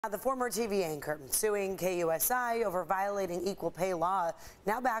The former TV anchor suing KUSI over violating equal pay law,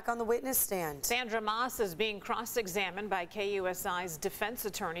 now back on the witness stand. Sandra Maas is being cross-examined by KUSI's defense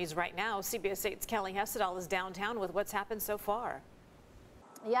attorneys right now. CBS 8's Kelly Hessedal is downtown with what's happened so far.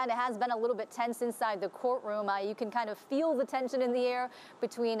 Yeah, and it has been a little bit tense inside the courtroom. You can kind of feel the tension in the air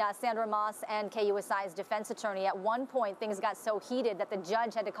between Sandra Maas and KUSI's defense attorney. At one point, things got so heated that the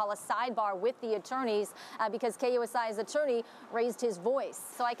judge had to call a sidebar with the attorneys because KUSI's attorney raised his voice.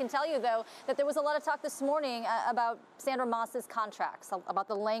 So I can tell you, though, that there was a lot of talk this morning about Sandra Maas's contracts, about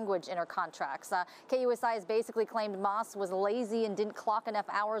the language in her contracts. KUSI has basically claimed Maas was lazy and didn't clock enough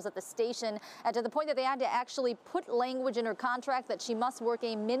hours at the station, to the point that they had to actually put language in her contract that she must work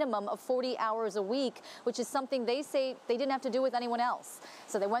a minimum of 40 hours a week, which is something they say they didn't have to do with anyone else.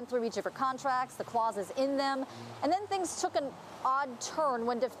 So they went through each of her contracts, the clauses in them, and then things took an odd turn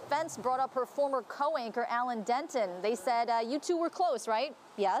when defense brought up her former co-anchor, Alan Denton. They said, you two were close, right?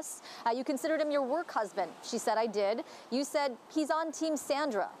 Yes. You considered him your work husband. She said, I did. You said, he's on Team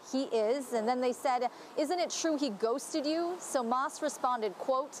Sandra. He is. And then they said, isn't it true he ghosted you? So Maas responded,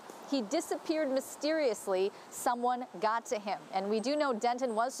 quote, he disappeared mysteriously. Someone got to him. And we do know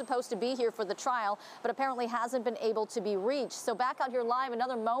Denton was supposed to be here for the trial, but apparently hasn't been able to be reached. So back out here live,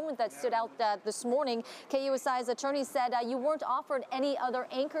 another moment that stood out this morning, KUSI's attorney said you weren't offered any other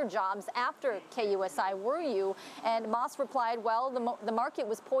anchor jobs after KUSI, were you? And Maas replied, well, the market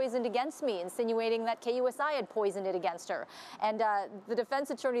was poisoned against me, insinuating that KUSI had poisoned it against her. And the defense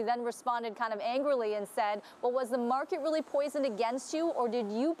attorney then responded kind of angrily and said, well, was the market really poisoned against you, or did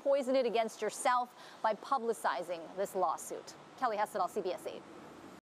you poison it against yourself by publicizing this lawsuit? Kelly Hessedal, CBS 8.